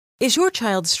Is your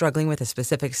child struggling with a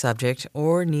specific subject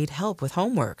or need help with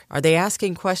homework? Are they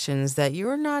asking questions that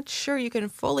you're not sure you can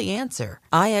fully answer?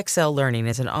 IXL Learning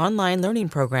is an online learning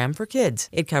program for kids.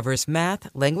 It covers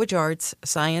math, language arts,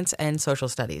 science, and social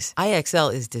studies.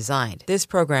 IXL is designed. This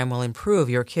program will improve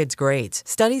your kids' grades.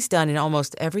 Studies done in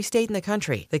almost every state in the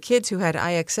country. The kids who had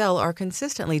IXL are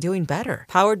consistently doing better.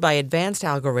 Powered by advanced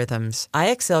algorithms,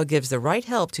 IXL gives the right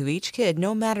help to each kid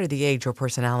no matter the age or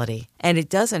personality. And it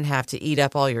doesn't have to eat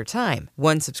up all your time.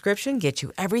 One subscription gets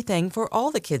you everything for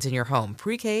all the kids in your home,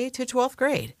 pre-K to 12th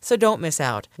grade. So don't miss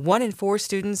out. 1 in 4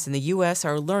 students in the U.S.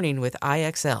 are learning with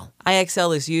IXL.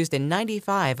 IXL is used in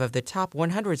 95 of the top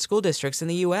 100 school districts in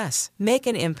the U.S. Make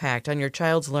an impact on your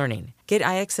child's learning. Get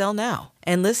IXL now.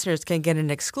 And listeners can get an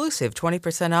exclusive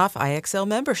 20% off IXL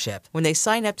membership when they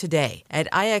sign up today at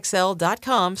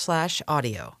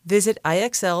IXL.com/audio. Visit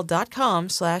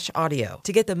IXL.com/audio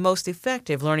to get the most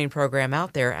effective learning program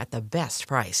out there at the best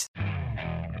price.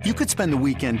 You could spend the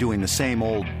weekend doing the same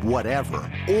old whatever,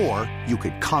 or you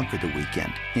could conquer the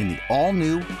weekend in the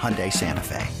all-new Hyundai Santa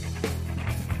Fe.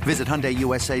 Visit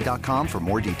HyundaiUSA.com for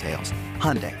more details.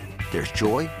 Hyundai, there's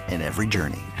joy in every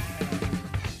journey.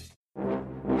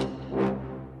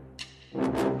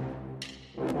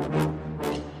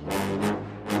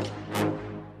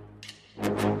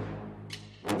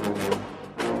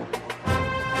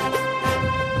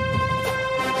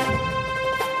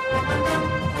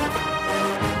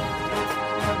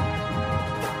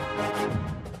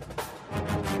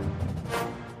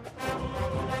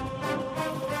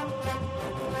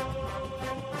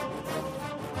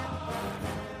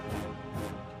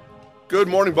 Good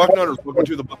morning, Bucknutters. Welcome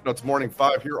to the Bucknuts Morning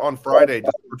 5 here on Friday,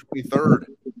 December 23rd,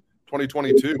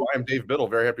 2022. I am Dave Biddle.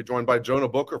 Very happy to be joined by Jonah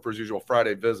Booker for his usual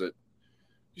Friday visit.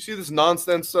 You see this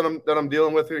nonsense that I'm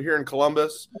dealing with here in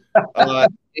Columbus?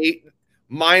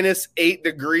 Minus 8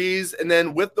 degrees, and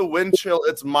then with the wind chill,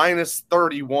 it's minus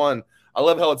 31. I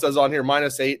love how it says on here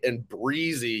minus 8 and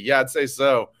breezy. Yeah, I'd say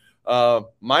so.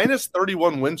 Minus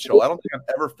 31 wind chill. I don't think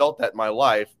I've ever felt that in my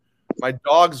life. My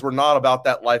dogs were not about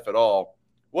that life at all.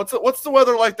 What's the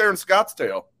weather like there in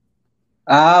Scottsdale?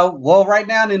 Well, right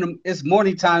now it's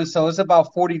morning time, so it's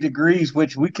about 40 degrees,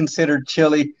 which we consider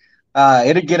chilly.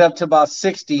 It'll get up to about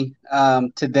 60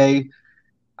 today.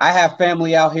 I have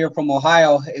family out here from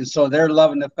Ohio, and so they're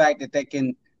loving the fact that they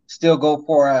can still go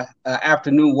for a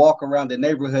afternoon walk around the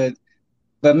neighborhood.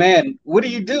 But, man, what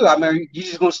do? I mean, you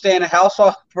just going to stay in the house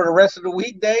for the rest of the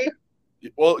week, Dave?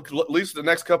 Well, at least the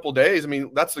next couple of days. I mean,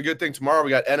 that's the good thing. Tomorrow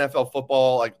we got NFL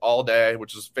football like all day,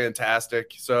 which is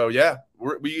fantastic. So, yeah,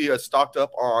 we stocked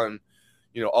up on,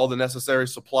 all the necessary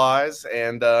supplies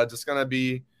and just going to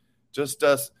be just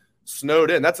snowed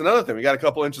in. That's another thing. We got a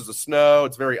couple inches of snow.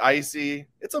 It's very icy.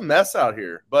 It's a mess out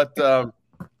here. But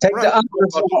take the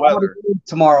unders on all the games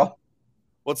tomorrow.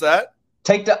 What's that?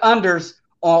 Take the unders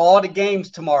on all the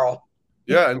games tomorrow.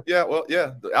 Yeah,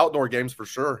 the outdoor games for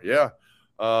sure. Yeah.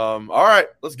 All right,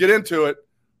 let's get into it.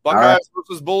 Buckeyes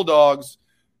versus Bulldogs,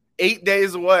 8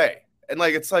 days away. And,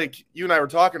 it's like you and I were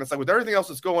talking. It's like with everything else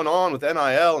that's going on with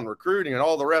NIL and recruiting and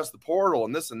all the rest, the portal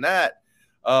and this and that,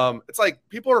 it's like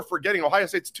people are forgetting Ohio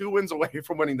State's 2 wins away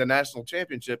from winning the national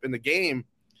championship, and the game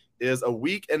is a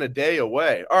week and a day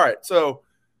away. All right, so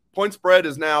point spread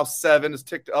is now 7. It's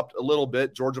ticked up a little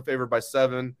bit. Georgia favored by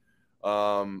 7.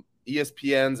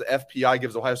 ESPN's FPI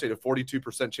gives Ohio State a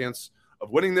 42% chance of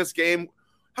winning this game.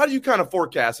 How do you kind of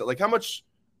forecast it? Like, how much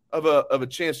of a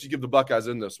chance do you give the Buckeyes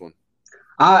in this one?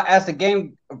 As the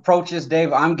game approaches,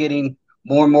 Dave, I'm getting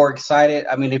more and more excited.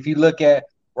 I mean, if you look at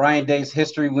Ryan Day's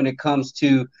history when it comes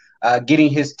to getting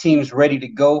his teams ready to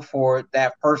go for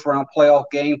that first-round playoff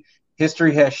game,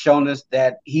 history has shown us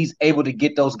that he's able to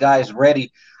get those guys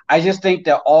ready. I just think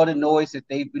that all the noise that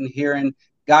they've been hearing,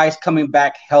 guys coming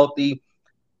back healthy,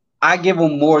 I give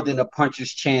them more than a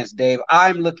puncher's chance, Dave.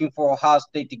 I'm looking for Ohio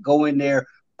State to go in there,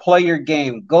 play your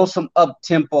game, go some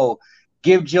up-tempo,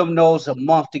 give Jim Knowles a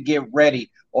month to get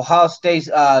ready. Ohio State's,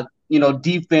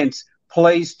 defense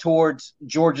plays towards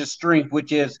Georgia's strength,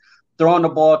 which is throwing the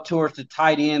ball towards the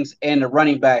tight ends and the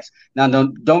running backs. Now,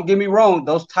 don't get me wrong.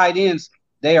 Those tight ends,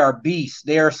 they are beasts.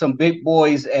 They are some big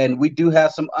boys, and we do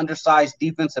have some undersized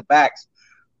defensive backs.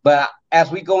 But as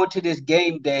we go into this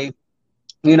game, Dave,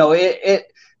 I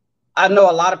know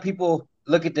a lot of people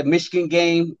look at the Michigan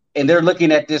game and they're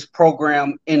looking at this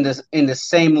program in the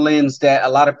same lens that a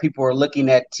lot of people are looking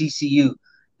at TCU.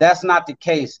 That's not the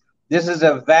case. This is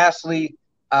a vastly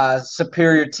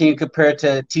superior team compared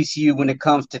to TCU when it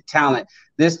comes to talent.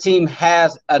 This team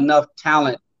has enough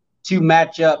talent to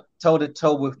match up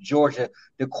toe-to-toe with Georgia.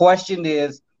 The question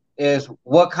is, is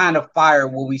what kind of fire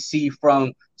will we see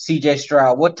from CJ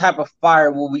Stroud? What type of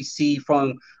fire will we see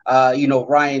from,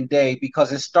 Ryan Day?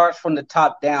 Because it starts from the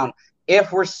top down.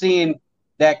 If we're seeing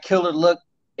that killer look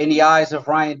in the eyes of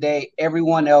Ryan Day,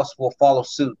 everyone else will follow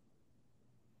suit.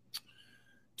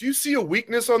 Do you see a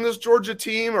weakness on this Georgia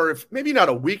team, or if maybe not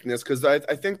a weakness, because I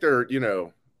think they're,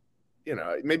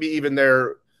 maybe even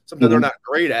they're something they're not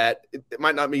great at. It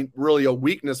might not be really a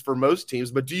weakness for most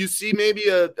teams, but do you see maybe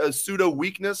a pseudo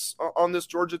weakness on this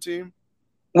Georgia team?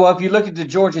 Well, if you look at the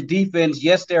Georgia defense,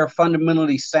 yes, they are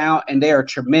fundamentally sound and they are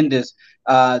tremendous.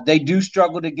 They do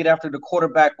struggle to get after the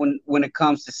quarterback when it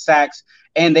comes to sacks,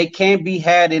 and they can be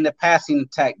had in the passing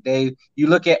attack, Dave. You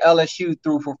look at LSU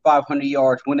threw for 500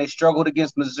 yards. When they struggled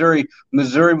against Missouri,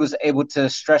 Missouri was able to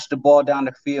stretch the ball down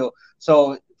the field.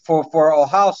 So for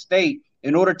Ohio State,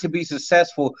 in order to be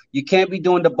successful, you can't be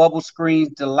doing the bubble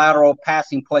screens, the lateral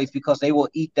passing plays, because they will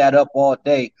eat that up all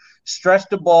day. Stretch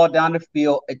the ball down the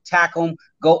field, attack them,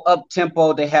 go up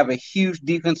tempo. They have a huge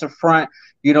defensive front.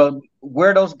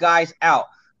 Wear those guys out.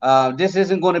 This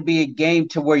isn't going to be a game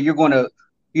to where you're going to,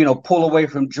 pull away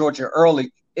from Georgia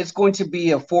early. It's going to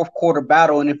be a fourth quarter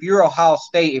battle. And if you're Ohio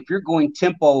State, if you're going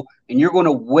tempo and you're going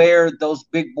to wear those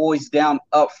big boys down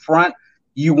up front,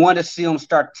 you want to see them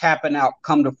start tapping out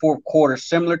come the fourth quarter,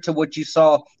 similar to what you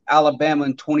saw Alabama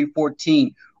in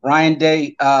 2014.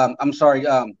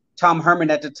 Tom Herman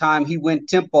at the time, he went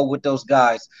tempo with those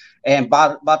guys. And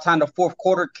by the time the fourth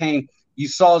quarter came, you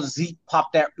saw Zeke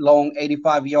pop that long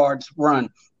 85 yards run.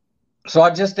 So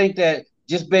I just think that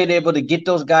just being able to get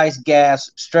those guys gas,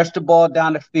 stretch the ball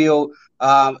down the field,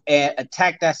 and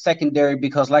attack that secondary,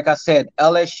 because like I said,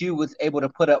 LSU was able to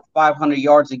put up 500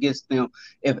 yards against them.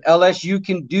 If LSU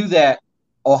can do that,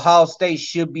 Ohio State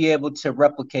should be able to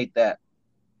replicate that.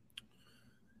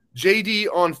 JD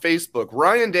on Facebook,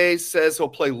 Ryan Day says he'll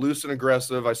play loose and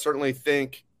aggressive. I certainly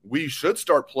think we should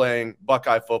start playing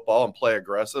Buckeye football and play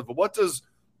aggressive. But what does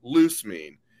loose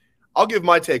mean? I'll give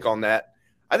my take on that.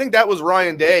 I think that was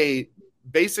Ryan Day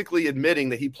basically admitting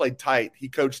that he played tight. He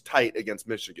coached tight against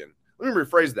Michigan. Let me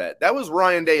rephrase that. That was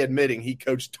Ryan Day admitting he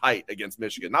coached tight against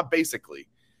Michigan, not basically.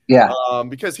 Yeah.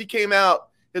 Because he came out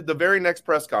at the very next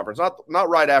press conference, not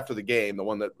right after the game, the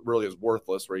one that really is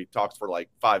worthless, where he talks for like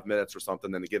 5 minutes or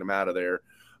something, then to get him out of there.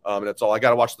 And that's all. I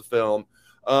got to watch the film.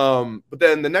 But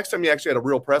then the next time he actually had a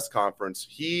real press conference,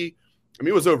 it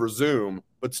was over Zoom,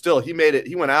 but still he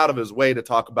went out of his way to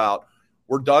talk about,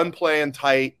 we're done playing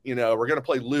tight. We're going to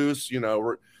play loose.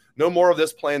 We're no more of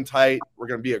this playing tight. We're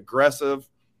going to be aggressive.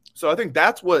 So I think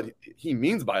that's what he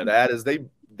means by that, is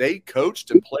they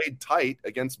coached and played tight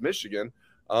against Michigan.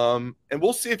 And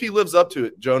we'll see if he lives up to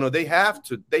it, Jonah. They have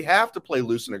to play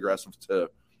loose and aggressive to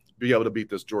be able to beat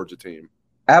this Georgia team.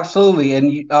 Absolutely.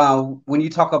 And when you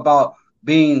talk about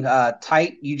being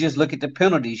tight, you just look at the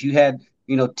penalties. You had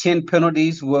 10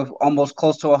 penalties with almost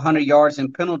close to 100 yards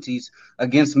in penalties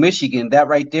against Michigan. That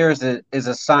right there is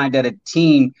a sign that a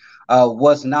team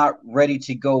was not ready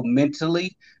to go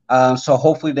mentally. So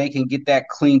hopefully they can get that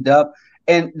cleaned up.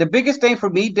 And the biggest thing for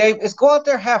me, Dave, is go out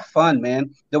there, have fun,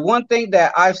 man. The one thing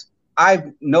that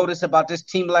I've noticed about this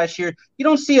team last year, you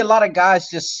don't see a lot of guys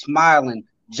just smiling,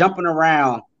 jumping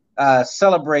around,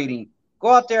 celebrating. Go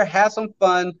out there, have some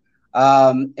fun.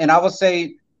 And I would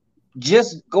say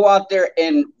just go out there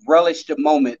and relish the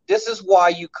moment. This is why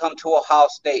you come to Ohio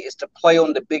State, is to play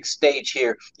on the big stage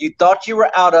here. You thought you were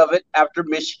out of it after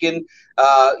Michigan.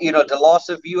 The loss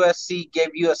of USC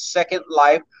gave you a second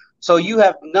life. So you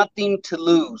have nothing to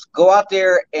lose. Go out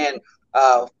there and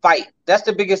fight. That's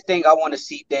the biggest thing I want to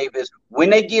see, Dave, is when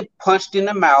they get punched in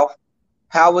the mouth,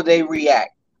 how will they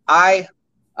react? I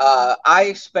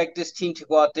expect this team to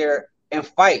go out there and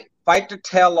fight their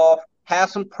tail off,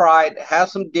 have some pride, have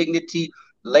some dignity,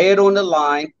 lay it on the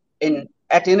line, and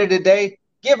at the end of the day,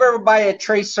 give everybody a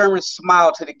Trey Sermon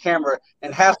smile to the camera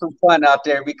and have some fun out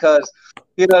there, because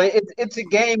it's a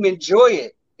game. Enjoy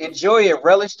it,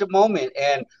 relish the moment.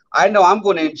 And I know I'm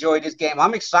going to enjoy this game.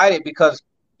 I'm excited because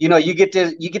you get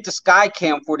the Sky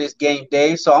Cam for this game,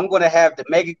 Dave. So I'm going to have the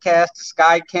MegaCast, the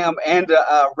Sky Cam, and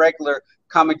the regular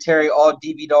commentary all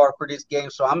DVR for this game.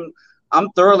 So I'm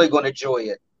thoroughly going to enjoy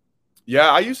it.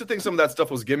 Yeah, I used to think some of that stuff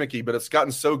was gimmicky, but it's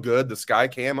gotten so good. The Sky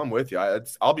Cam, I'm with you.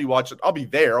 I'll be watching. I'll be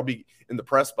there. I'll be in the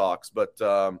press box. But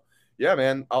yeah,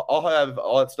 man, I'll have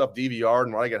all that stuff DVR,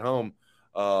 and when I get home,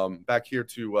 back here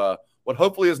to what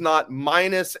hopefully is not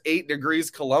 -8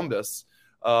 degrees Columbus,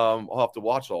 I'll have to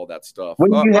watch all that stuff. All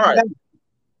right,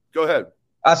 go ahead.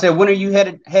 I said, when are you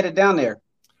headed down there?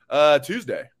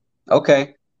 Tuesday.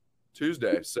 Okay.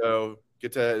 Tuesday. So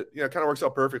get to kind of works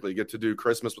out perfectly. Get to do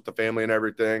Christmas with the family and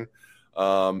everything.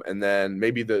 And then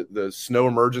maybe the snow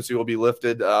emergency will be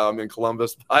lifted in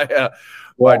Columbus by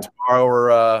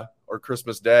tomorrow or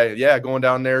Christmas Day. Yeah, going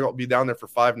down there. I'll be down there for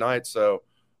 5 nights. So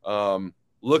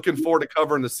looking forward to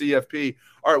covering the CFP.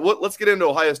 All right, let's get into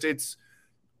Ohio State's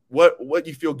what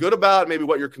you feel good about, maybe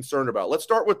what you're concerned about. Let's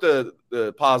start with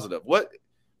the positive. What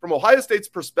from Ohio State's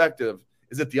perspective,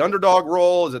 is it the underdog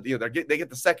role? Is it they get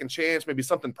the second chance? Maybe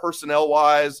something personnel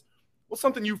wise. What's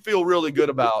something you feel really good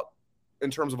about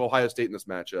in terms of Ohio State in this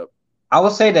matchup? I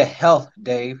would say the health,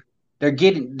 Dave. They're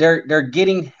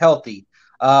getting healthy,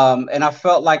 and I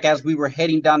felt like as we were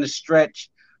heading down the stretch,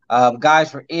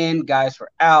 guys were in, guys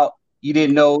were out. You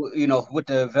didn't know, what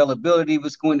the availability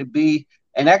was going to be,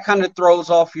 and that kind of throws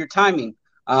off your timing.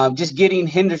 Just getting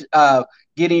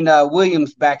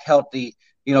Williams back healthy,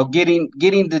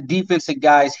 getting the defensive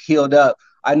guys healed up.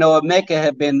 I know Emeka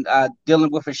had been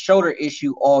dealing with a shoulder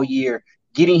issue all year,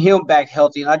 getting him back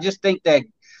healthy. And I just think that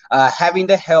having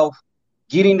the health,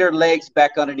 getting their legs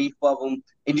back underneath of them.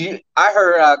 And I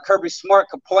heard Kirby Smart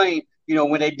complain,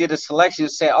 when they did a selection,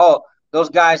 say, oh, those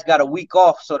guys got a week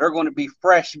off, so they're going to be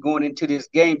fresh going into this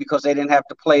game because they didn't have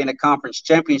to play in a conference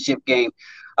championship game.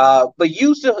 But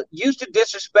use the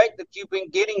disrespect that you've been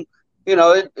getting.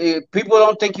 People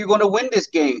don't think you're going to win this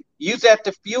game. Use that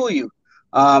to fuel you.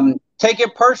 Take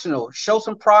it personal. Show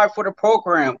some pride for the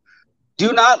program.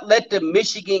 Do not let the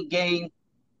Michigan game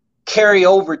carry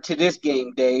over to this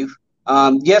game, Dave.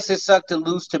 Yes, it sucked to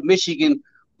lose to Michigan,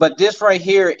 but this right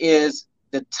here is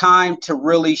the time to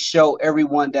really show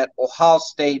everyone that Ohio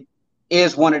State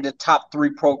is one of the top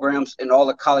 3 programs in all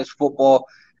of college football.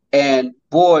 And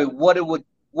boy, what it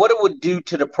would do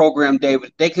to the program,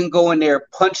 David. They can go in there,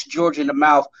 punch Georgia in the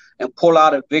mouth, and pull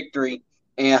out a victory,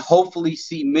 and hopefully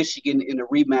see Michigan in a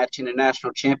rematch in the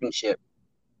national championship.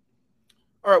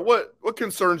 All right, what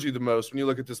concerns you the most when you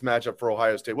look at this matchup for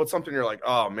Ohio State? What's something you're like,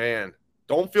 oh man,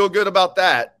 don't feel good about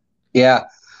that? Yeah,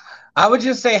 I would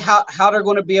just say how they're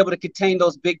going to be able to contain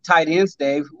those big tight ends,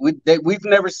 Dave. We've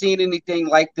never seen anything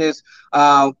like this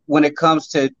when it comes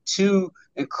to 2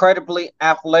 incredibly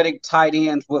athletic tight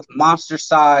ends with monster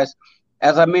size.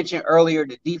 As I mentioned earlier,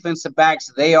 the defensive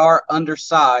backs, they are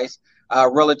undersized,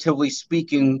 relatively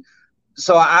speaking.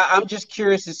 So I'm just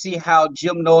curious to see how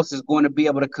Jim Knowles is going to be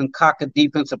able to concoct a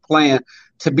defensive plan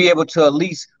to be able to at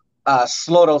least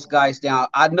slow those guys down.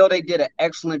 I know they did an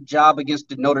excellent job against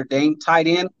the Notre Dame tight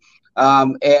end,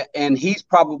 and he's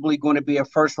probably going to be a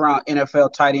first-round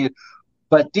NFL tight end.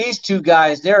 But these 2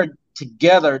 guys, they're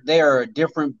together. They are a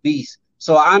different beast.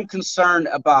 So I'm concerned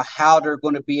about how they're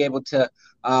going to be able to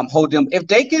hold them. If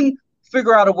they can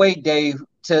figure out a way, Dave,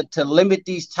 to limit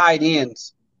these tight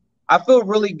ends, I feel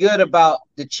really good about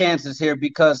the chances here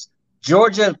because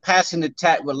Georgia passing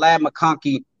attack with Ladd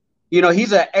McConkey,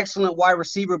 he's an excellent wide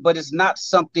receiver, but it's not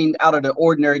something out of the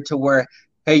ordinary to where,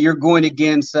 hey, you're going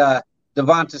against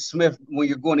Devonta Smith when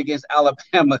you're going against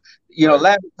Alabama.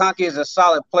 Ladd McConkey is a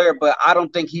solid player, but I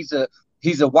don't think he's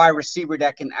a wide receiver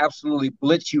that can absolutely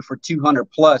blitz you for 200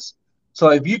 plus. So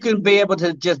if you can be able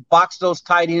to just box those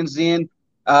tight ends in,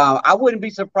 I wouldn't be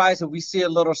surprised if we see a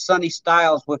little Sonny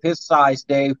Styles with his size,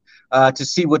 Dave, to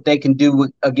see what they can do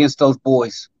against those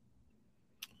boys.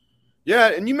 Yeah,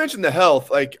 and you mentioned the health.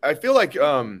 Like, I feel like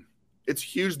it's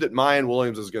huge that Mayan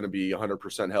Williams is going to be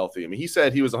 100% healthy. I mean, he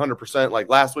said he was 100% like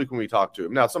last week when we talked to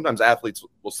him. Now, sometimes athletes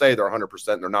will say they're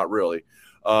 100% and they're not really.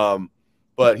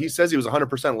 But he says he was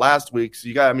 100% last week. So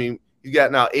you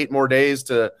got now 8 more days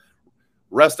to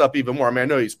rest up even more. I mean, I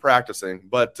know he's practicing,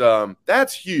 but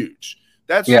that's huge.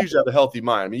 That's huge to have a healthy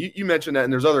mind. I mean, you mentioned that,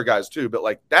 and there's other guys too, but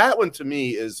like that one to me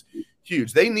is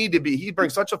huge. They need to be. He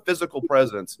brings such a physical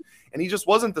presence, and he just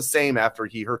wasn't the same after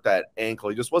he hurt that ankle.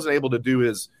 He just wasn't able to do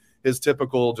his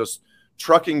typical just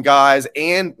trucking guys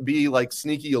and be like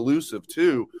sneaky elusive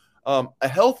too. A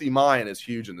healthy mind is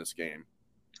huge in this game.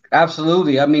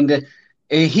 Absolutely. I mean,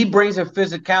 he brings a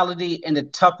physicality and the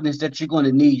toughness that you're going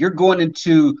to need. You're going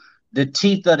into the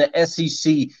teeth of the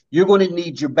SEC. You're going to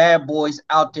need your bad boys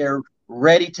out there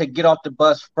ready to get off the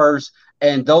bus first.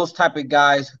 And those type of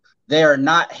guys, they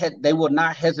will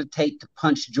not hesitate to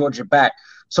punch Georgia back.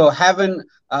 So having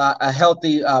a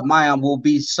healthy Mayan will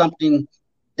be something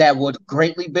that would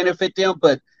greatly benefit them.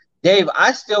 But Dave,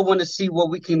 I still want to see what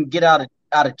we can get out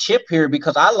of Chip here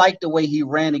because I like the way he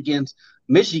ran against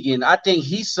Michigan. I think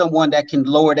he's someone that can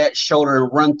lower that shoulder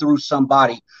and run through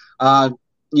somebody.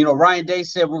 Ryan Day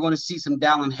said we're going to see some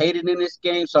Dallin Hayden in this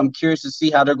game, so I'm curious to see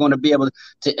how they're going to be able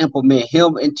to implement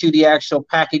him into the actual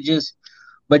packages.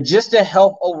 But just the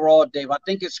health overall, Dave, I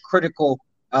think it's critical.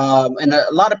 And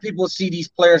a lot of people see these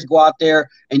players go out there,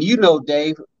 and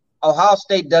Dave, Ohio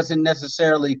State doesn't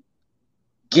necessarily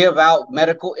give out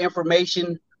medical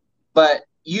information, but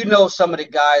some of the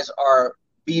guys are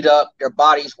beat up, their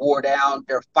bodies wore down,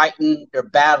 they're fighting, they're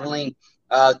battling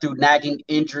through nagging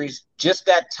injuries. Just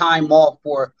that time off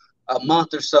for a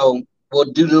month or so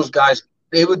will do those guys.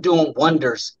 They were doing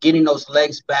wonders, getting those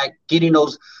legs back, getting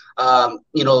those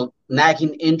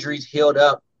nagging injuries healed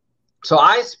up. So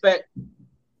I expect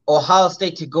Ohio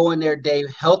State to go in there, Dave,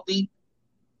 healthy,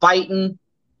 fighting,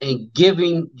 and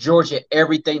giving Georgia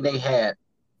everything they had.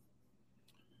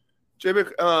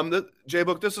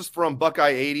 J-Book, this is from Buckeye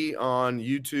 80 on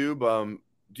YouTube.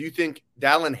 Do you think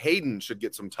Dallin Hayden should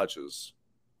get some touches?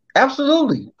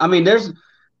 Absolutely. I mean,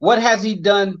 what has he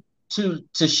done to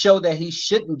show that he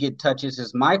shouldn't get touches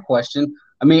is my question.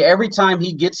 I mean, every time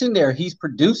he gets in there, he's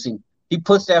producing. He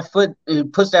puts that foot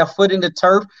in the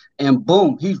turf, and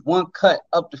boom, he's one cut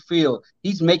up the field.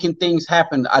 He's making things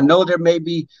happen. I know there may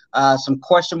be some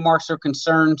question marks or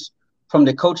concerns from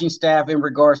the coaching staff in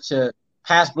regards to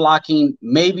pass blocking,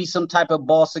 maybe some type of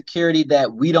ball security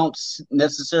that we don't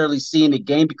necessarily see in the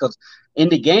game, because in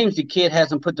the games the kid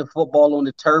hasn't put the football on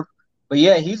the turf. But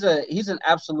yeah, he's an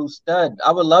absolute stud.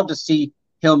 I would love to see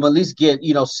him at least get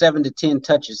 7 to 10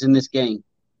 touches in this game.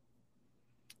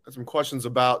 Got some questions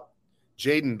about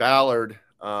Jaden Ballard.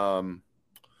 I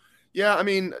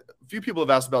mean, a few people have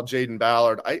asked about Jaden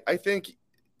Ballard. I think,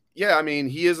 I mean,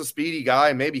 he is a speedy guy,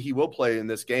 and maybe he will play in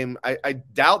this game. I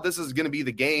doubt this is going to be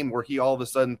the game where he all of a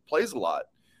sudden plays a lot.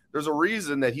 There's a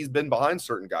reason that he's been behind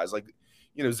certain guys. Like,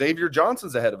 Xavier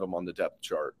Johnson's ahead of him on the depth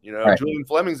chart. Right. Julian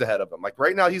Fleming's ahead of him. Like,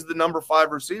 right now, he's the number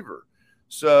 5 receiver.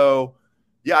 So,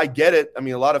 yeah, I get it. I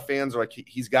mean, a lot of fans are like,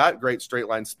 he's got great straight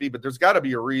line speed, but there's got to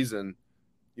be a reason.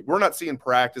 We're not seeing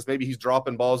practice. Maybe he's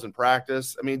dropping balls in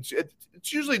practice. I mean,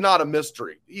 it's usually not a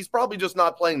mystery. He's probably just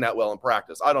not playing that well in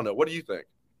practice. I don't know. What do you think?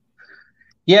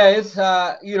 Yeah, it's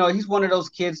he's one of those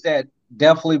kids that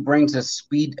definitely brings a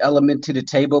speed element to the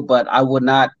table, but I would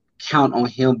not count on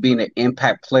him being an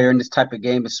impact player in this type of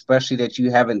game, especially that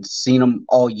you haven't seen him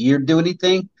all year do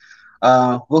anything.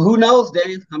 Well, who knows,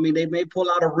 Dave? I mean, they may pull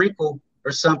out a wrinkle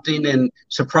or something and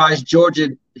surprise Georgia,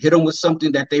 hit them with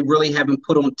something that they really haven't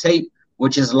put on tape,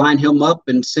 which is line him up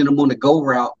and send him on the go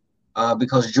route,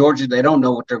 because Georgia, they don't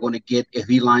know what they're going to get if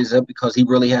he lines up, because he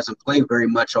really hasn't played very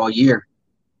much all year.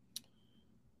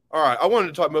 All right, I wanted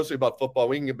to talk mostly about football.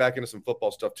 We can get back into some football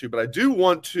stuff too, but I do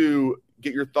want to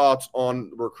get your thoughts on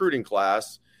the recruiting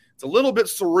class. It's a little bit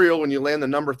surreal when you land the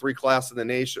number 3 class in the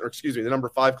nation, or excuse me, the number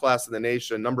 5 class in the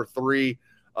nation, number 3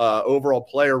 overall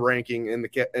player ranking in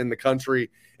the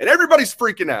country, and everybody's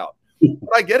freaking out.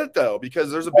 But I get it though, because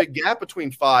there's a big gap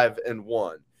between 5 and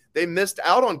 1. They missed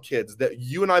out on kids that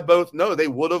you and I both know they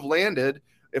would have landed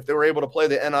if they were able to play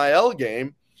the NIL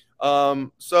game.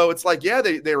 So it's like,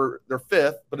 they're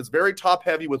 5th, but it's very top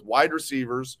heavy with wide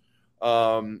receivers,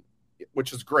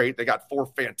 which is great. They got 4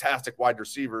 fantastic wide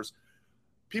receivers.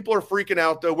 People are freaking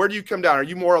out though. Where do you come down? Are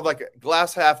you more of like a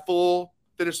glass half full,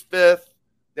 finished 5th?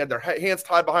 They had their hands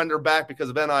tied behind their back because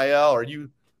of NIL. Are you a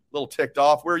little ticked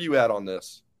off? Where are you at on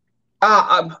this? Where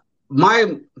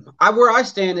I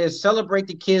stand is celebrate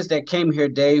the kids that came here,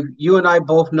 Dave. You and I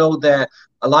both know that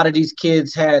a lot of these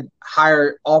kids had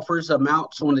higher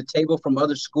amounts on the table from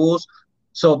other schools.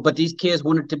 So, but these kids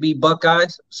wanted to be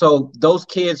Buckeyes. So those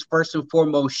kids, first and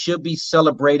foremost, should be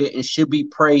celebrated and should be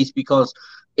praised, because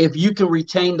if you can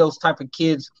retain those type of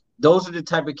kids, those are the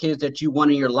type of kids that you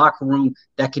want in your locker room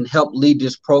that can help lead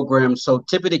this program. So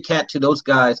tip of the cap to those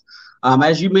guys.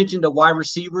 As you mentioned, the wide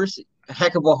receivers, a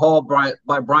heck of a haul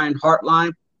by Brian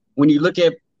Hartline. When you look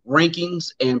at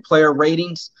rankings and player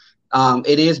ratings,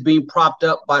 it is being propped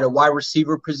up by the wide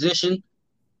receiver position.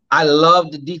 I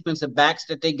love the defensive backs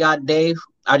that they got, Dave.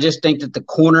 I just think that the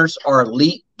corners are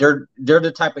elite. They're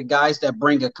the type of guys that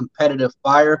bring a competitive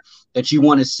fire that you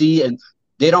want to see, and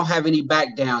they don't have any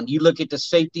back down. You look at the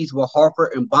safeties with Harper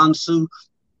and Bonsu.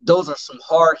 Those are some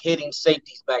hard-hitting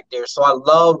safeties back there. So I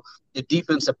love the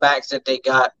defensive backs that they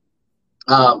got.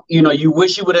 You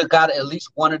wish you would have got at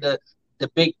least one of the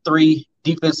big 3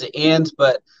 defensive ends,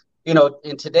 but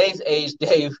in today's age,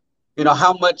 Dave,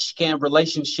 how much can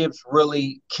relationships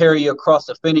really carry you across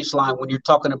the finish line when you're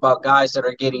talking about guys that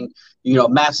are getting,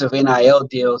 massive NIL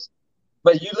deals?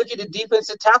 But you look at the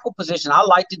defensive tackle position. I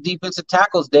like the defensive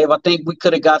tackles, Dave. I think we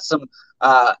could have got some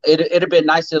it'd have been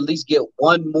nice to at least get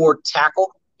one more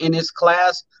tackle in this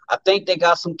class. I think they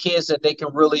got some kids that they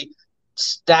can really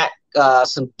stack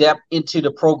some depth into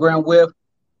the program with.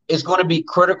 It's going to be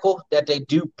critical that they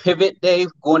do pivot, Dave,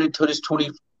 going into this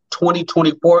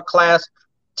 2024 class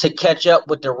to catch up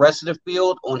with the rest of the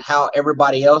field on how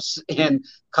everybody else in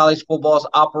college football is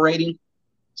operating.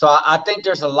 So I think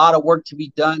there's a lot of work to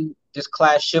be done. This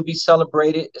class should be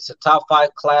celebrated. It's a top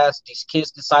 5 class. These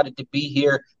kids decided to be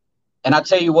here. And I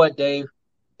tell you what, Dave,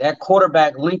 that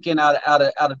quarterback Lincoln out of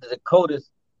the Dakotas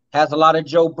has a lot of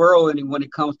Joe Burrow in him when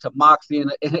it comes to moxie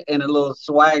and a little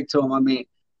swag to him. I mean,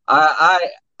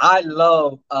 I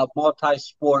love a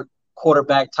multi-sport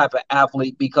quarterback type of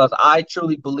athlete because I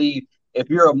truly believe if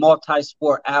you're a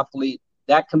multi-sport athlete,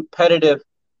 that competitive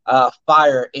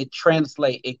fire, it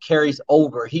translates, it carries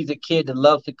over. He's a kid that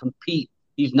loves to compete.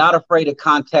 He's not afraid of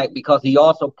contact because he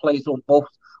also plays on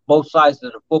both sides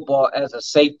of the football as a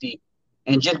safety.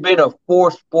 And just being a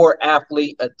 4-sport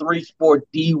athlete, a 3-sport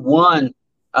D1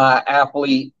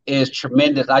 athlete is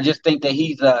tremendous. I just think that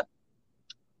he's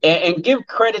and give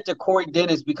credit to Corey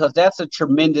Dennis because that's a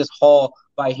tremendous haul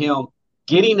by him.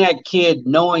 Getting that kid,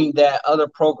 knowing that other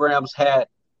programs had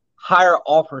higher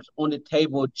offers on the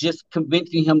table, just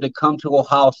convincing him to come to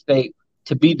Ohio State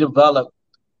to be developed.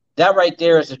 That right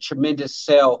there is a tremendous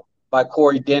sell by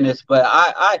Corey Dennis. But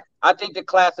I think the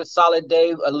class is solid,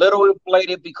 Dave. A little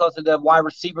inflated because of the wide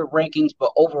receiver rankings,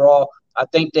 but overall, I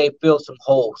think they fill some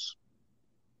holes.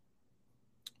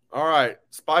 All right,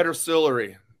 Spider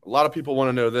Sillery. A lot of people want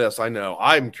to know this. I know.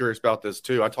 I'm curious about this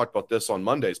too. I talked about this on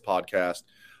Monday's podcast.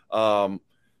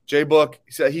 Jay Book,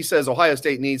 he says Ohio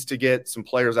State needs to get some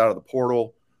players out of the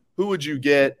portal. Who would you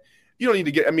get? You don't need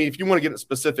to get – I mean, if you want to get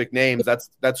specific names,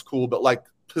 that's cool. But, like,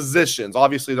 positions,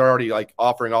 obviously they're already, like,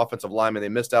 offering offensive linemen. They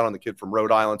missed out on the kid from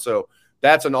Rhode Island. So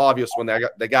that's an obvious one.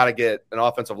 They got to get an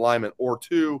offensive lineman or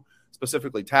two,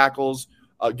 specifically tackles.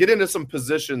 Get into some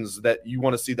positions that you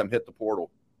want to see them hit the portal.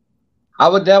 I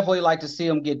would definitely like to see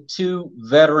them get 2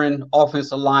 veteran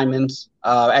offensive linemen.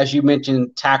 As you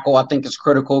mentioned, tackle I think is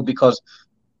critical because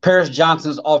Paris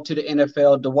Johnson's off to the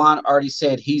NFL. DeJuan already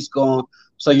said he's gone.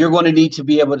 So you're going to need to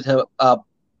be able to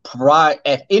provide,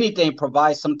 if anything,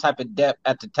 provide some type of depth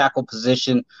at the tackle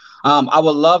position. I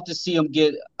would love to see them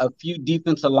get a few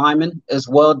defensive linemen as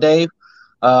well, Dave.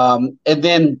 And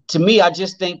then to me, I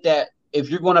just think that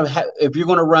if you're going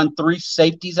to run 3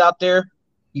 safeties out there,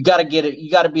 you got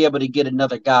to be able to get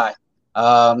another guy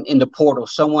in the portal,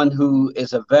 someone who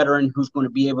is a veteran who's going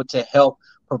to be able to help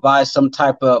provide some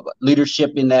type of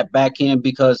leadership in that back end.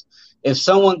 Because if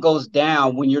someone goes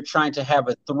down when you're trying to have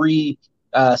a 3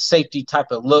 safety type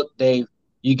of look, Dave,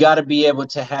 you got to be able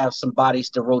to have some bodies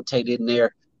to rotate in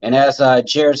there. And as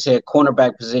Jared said,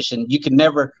 cornerback position, you can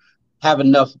never have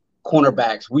enough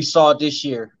cornerbacks. We saw it this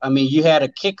year. I mean, you had a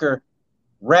kicker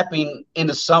repping in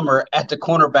the summer at the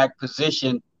cornerback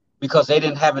position because they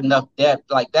didn't have enough depth.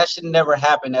 Like, that should never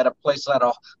happen at a place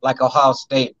like Ohio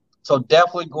State. So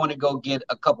definitely going to go get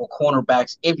a couple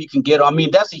cornerbacks if you can get them. I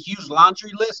mean, that's a huge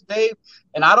laundry list, Dave,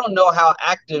 and I don't know how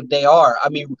active they are. I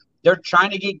mean, they're trying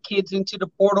to get kids into the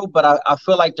portal, but I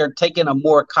feel like they're taking a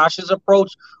more cautious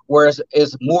approach, whereas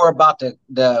it's more about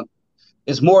the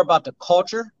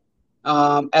culture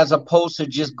as opposed to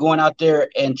just going out there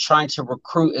and trying to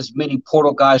recruit as many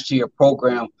portal guys to your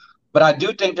program. But I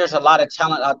do think there's a lot of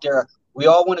talent out there. We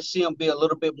all want to see them be a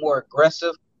little bit more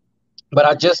aggressive, but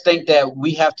I just think that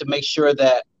we have to make sure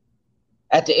that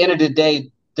at the end of the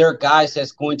day, there are guys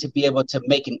that's going to be able to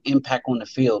make an impact on the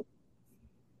field.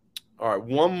 All right,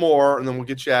 one more, and then we'll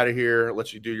get you out of here,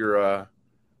 let you do your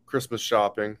Christmas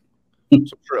shopping.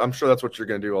 So I'm sure that's what you're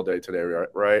going to do all day today,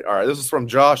 right? All right, this is from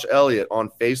Josh Elliott on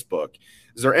Facebook.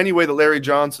 Is there any way that Larry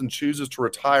Johnson chooses to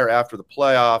retire after the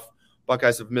playoff?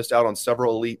 Buckeyes have missed out on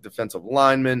several elite defensive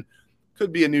linemen.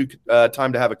 Could be a new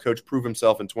time to have a coach prove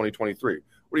himself in 2023.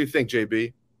 What do you think,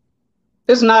 JB?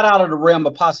 It's not out of the realm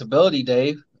of possibility,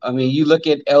 Dave. I mean, you look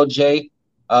at LJ,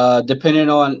 depending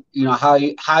on how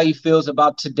he feels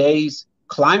about today's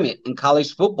climate in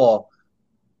college football.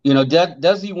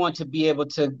 Does he want to be able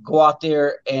to go out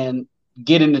there and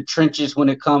get in the trenches when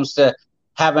it comes to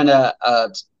having a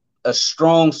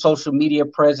strong social media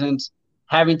presence,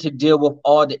 having to deal with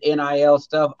all the NIL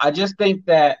stuff? I just think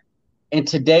that in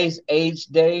today's age,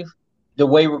 Dave, the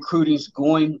way recruiting's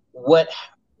going, what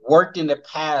worked in the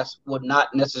past would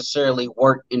not necessarily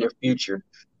work in the future.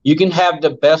 You can have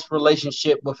the best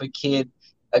relationship with a kid.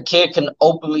 A kid can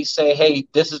openly say, hey,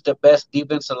 this is the best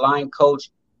defensive line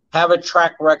coach, have a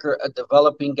track record of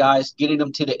developing guys, getting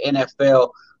them to the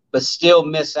NFL, but still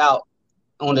miss out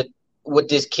with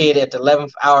this kid at the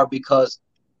 11th hour because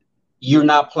you're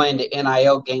not playing the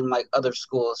NIL game like other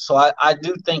schools. So I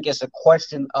do think it's a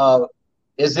question of,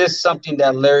 is this something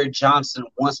that Larry Johnson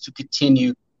wants to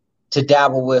continue to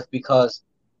dabble with? Because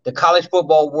the college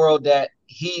football world that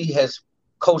he has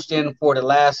coached in for the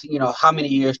last, how many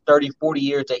years, 30, 40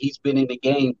 years that he's been in the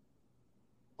game,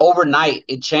 overnight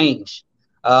it changed.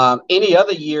 Any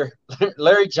other year,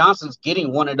 Larry Johnson's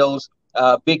getting one of those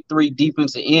big 3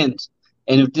 defensive ends.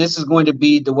 And if this is going to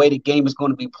be the way the game is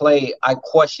going to be played, I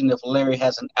question if Larry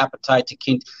has an appetite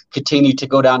to continue to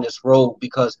go down this road,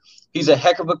 because he's a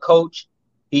heck of a coach.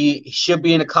 He should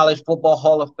be in the College Football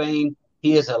Hall of Fame.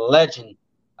 He is a legend.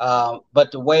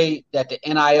 But the way that the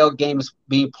NIL game is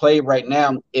being played right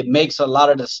now, it makes a lot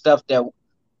of the stuff that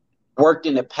worked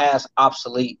in the past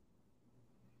obsolete.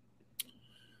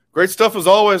 Great stuff as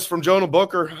always from Jonah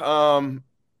Booker.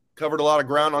 Covered a lot of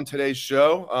ground on today's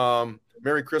show.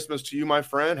 Merry Christmas to you, my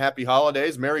friend. Happy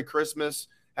holidays. Merry Christmas.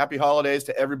 Happy holidays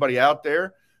to everybody out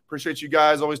there. Appreciate you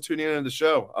guys always tuning in to the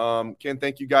show. Can't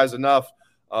thank you guys enough.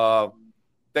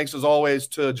 Thanks as always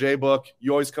to J-Book.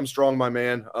 You always come strong, my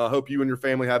man. Hope you and your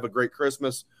family have a great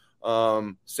Christmas.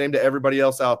 Same to everybody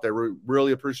else out there. We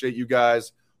really appreciate you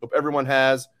guys. Hope everyone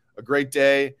has a great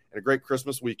day and a great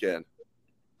Christmas weekend.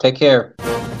 Take care.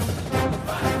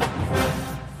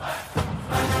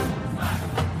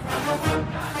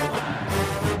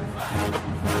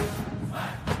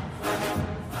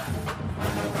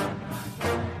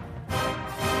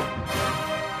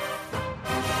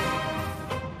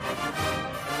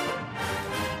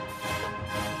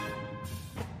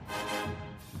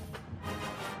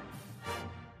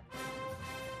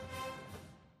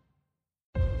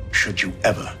 Should you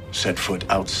ever set foot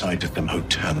outside of them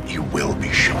hotel, you will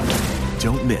be shot.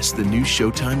 Don't miss the new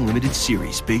Showtime limited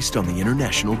series based on the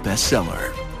international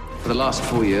bestseller. For the last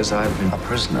 4 years, I've been a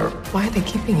prisoner. Why are they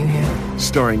keeping you here?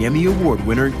 Starring Emmy Award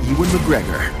winner Ewan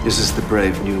McGregor. This is the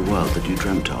brave new world that you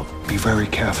dreamt of. Be very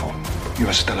careful. You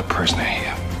are still a prisoner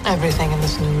here. Everything in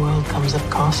this new world comes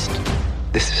at cost.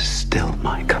 This is still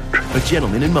my country. A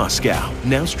Gentleman in Moscow,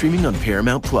 now streaming on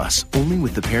Paramount Plus, only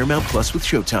with the Paramount Plus with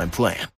Showtime plan.